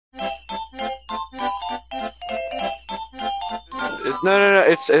No,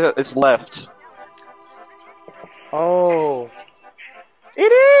 it's left. Oh.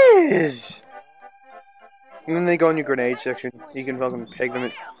 It is! And then they go in your grenade section. You can fucking peg them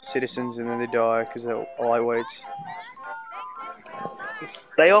at citizens and then they die because they're lightweights.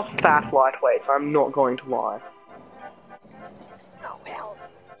 They are fast lightweights, I'm not going to lie.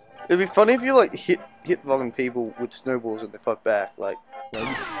 It'd be funny if you like hit fucking people with snowballs and they fuck back. Like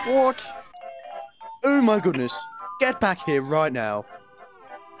what? Oh my goodness! Get back here right now!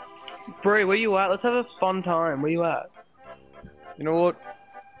 Brie, where you at? Let's have a fun time. Where you at? You know what?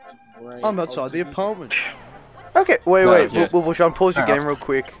 I'm outside the apartment. Okay, wait. Yeah. We'll try and pause your game real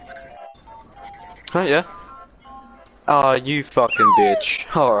quick. Oh yeah. Oh, you fucking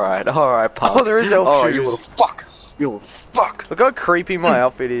bitch. Alright, pal. Oh, there is elf shoes. You little fuck. You little fuck. Look how creepy my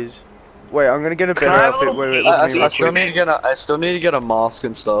outfit is. Wait, I'm gonna get a better outfit. Wait, I still need to get a mask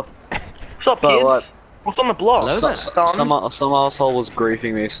and stuff. What's up, kids? What? What's on the block? Some asshole was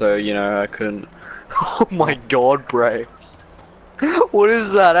griefing me, so you know I couldn't. Oh my god, Bray. What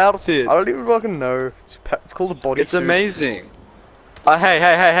is that outfit? I don't even fucking know. It's called a body. It's amazing.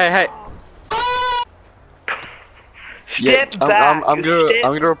 Hey. Step back. I'm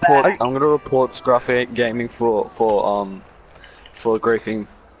gonna report Scruff Gaming for griefing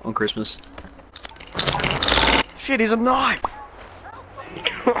on Christmas. Shit, he's a knife.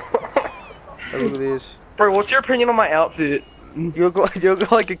 Oh, look at this. Bro, what's your opinion on my outfit? You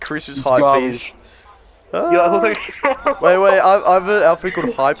look like a Christmas hype beast. Wait, I've an outfit called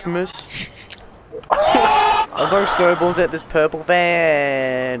Hypermus. I'm throwing snowballs at this purple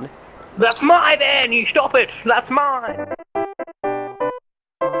van. That's my van, you stop it! That's mine!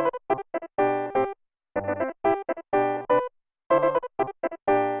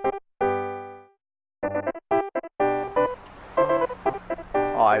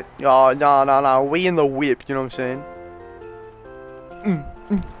 No, we in the whip, you know what I'm saying?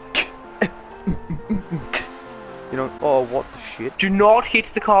 You know, oh, what the shit? Do not hit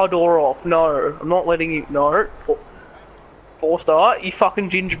the car door off, no. I'm not letting you, no. 4-star, you fucking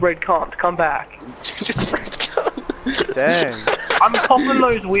gingerbread cunt, come back. Gingerbread cunt. Dang. I'm popping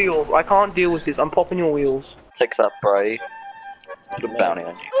those wheels, I can't deal with this, I'm popping your wheels. Take that, Bray. Let's put a bounty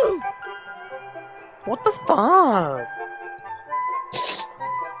on you. What the fuck?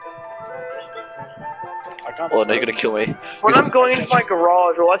 Oh, no, you're gonna kill me. When I'm going into my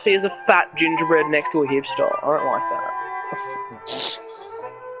garage, all I see is a fat gingerbread next to a hipster. I don't like that.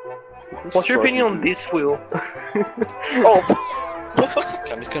 What's your opinion on this wheel? Oh!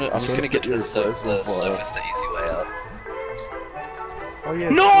 I'm just gonna get to the surface the easy way out. Oh, yeah.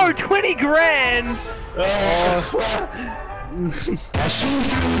 No! 20 grand!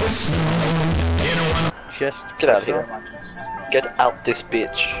 Chest. Get out of here. Get out this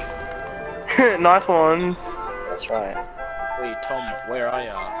bitch. Nice one. That's right. Wait, Tom, where are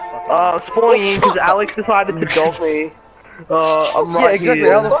ya? I'm spawning in because Alex decided to dog me. I'm right exactly.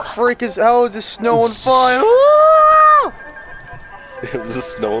 here. How the frick is? How is this snow on fire? It was a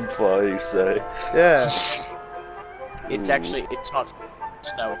snow on fire, you say? Yeah. It's actually, it's not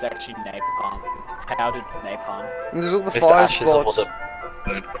snow, it's actually napalm. It's powdered napalm. And there's all the It's the fire ashes of all spots. the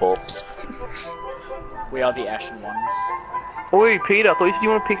burnt corpse. We are the ashen ones. Oi, Peter, I thought you said you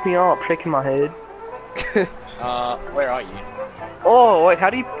want to pick me up, shaking my head. Where are you? Oh, wait, how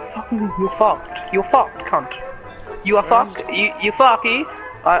do you fucking... You're fucked. You're fucked, cunt. You are fucked. You fucky.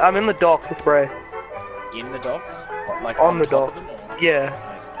 I'm in the docks with Bray. In the docks? What, like On the top dock. of them, or- Yeah.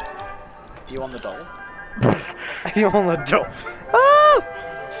 Are you on the doll? You're on the door. Ah!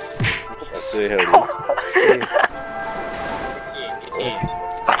 Say howdy. It's here, it's here, it's here.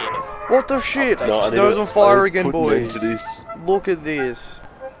 What the shit? No, I need Snow's to- on fire I again, put an end boys. to this. Look at this.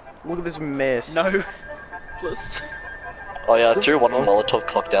 Look at this mess. No. Plus. Oh yeah, I threw one Molotov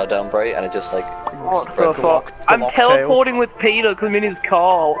cocktail down, Bray, and it just like What spread the the fuck? the I'm mocktail. teleporting with Peter because I'm in his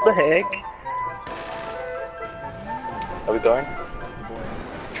car. What the heck? Are we going?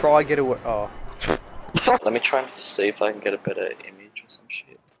 Try get away. Oh. Let me try and see if I can get a better image or some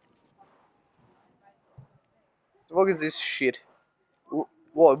shit. What is this shit?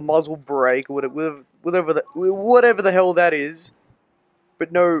 What, muzzle brake or whatever the hell that is.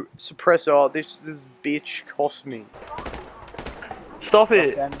 But no suppressor. This bitch cost me. Stop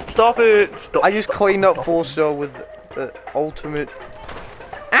it! Stop it! Stop! I just cleaned up 4-star with the ultimate.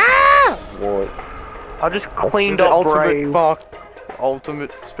 Ah! What? I just cleaned the up ultimate Brave.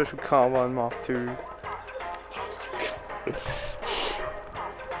 ultimate special carbine Mark II.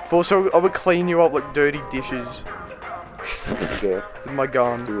 4-star, I would clean you up like dirty dishes Okay, with my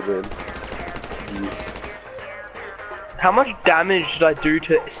gun. do it then. Yes. How much damage did I do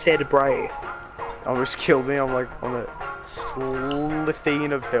to said Bray? Almost killed me. I'm like on a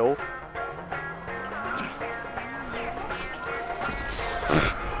slitheen of hell.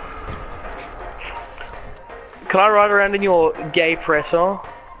 Can I ride around in your gay presser? You're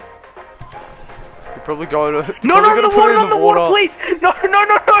probably going to. No, no, not the water, please! No, no,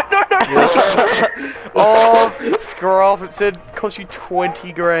 no, no, no, no! Oh, screw off! It said cost you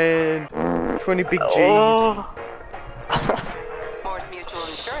 20 grand. 20 big G's. Oh, Morse Mutual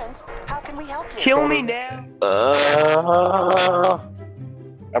Insurance. How can we help you? kill me now!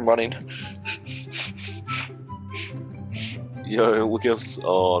 I'm running. Yo, look how.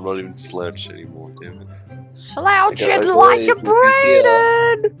 Oh, I'm not even slouched anymore, damn it. Slouching Okay, like a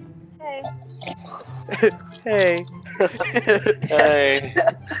boys, Hey. Hey. Hey.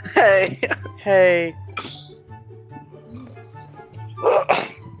 Hey. Hey.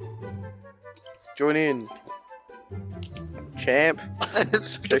 Join in. Champ.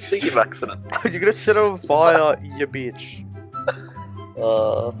 It's just a Steve accident. You're gonna set on fire, you bitch.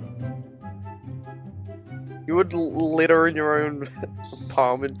 You would litter in your own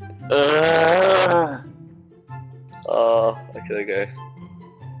apartment. Okay.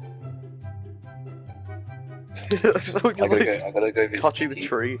 So just, like, I gotta go visit touching the Linky.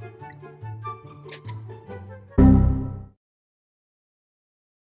 tree.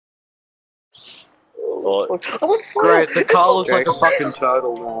 Oh, Great, the car looks like a fucking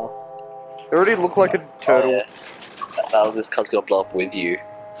turtle now. It already looked like a turtle. yeah. Now this car's gonna blow up with you.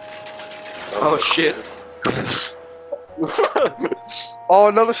 Oh shit. Oh,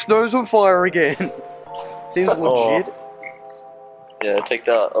 another snow's on fire again. Seems legit. Yeah, take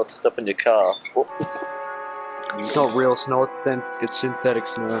that. I'll step in your car. Oh. It's not real snow, it's synthetic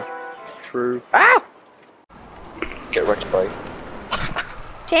snow. True. Ah! Get wrecked, bro.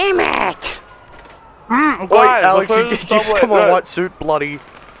 Damn it! Wait, Guys, Alex, the you first just subway- come on, no. white suit, bloody.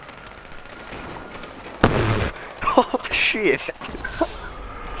 Oh, shit.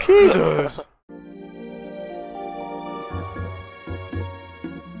 Jesus.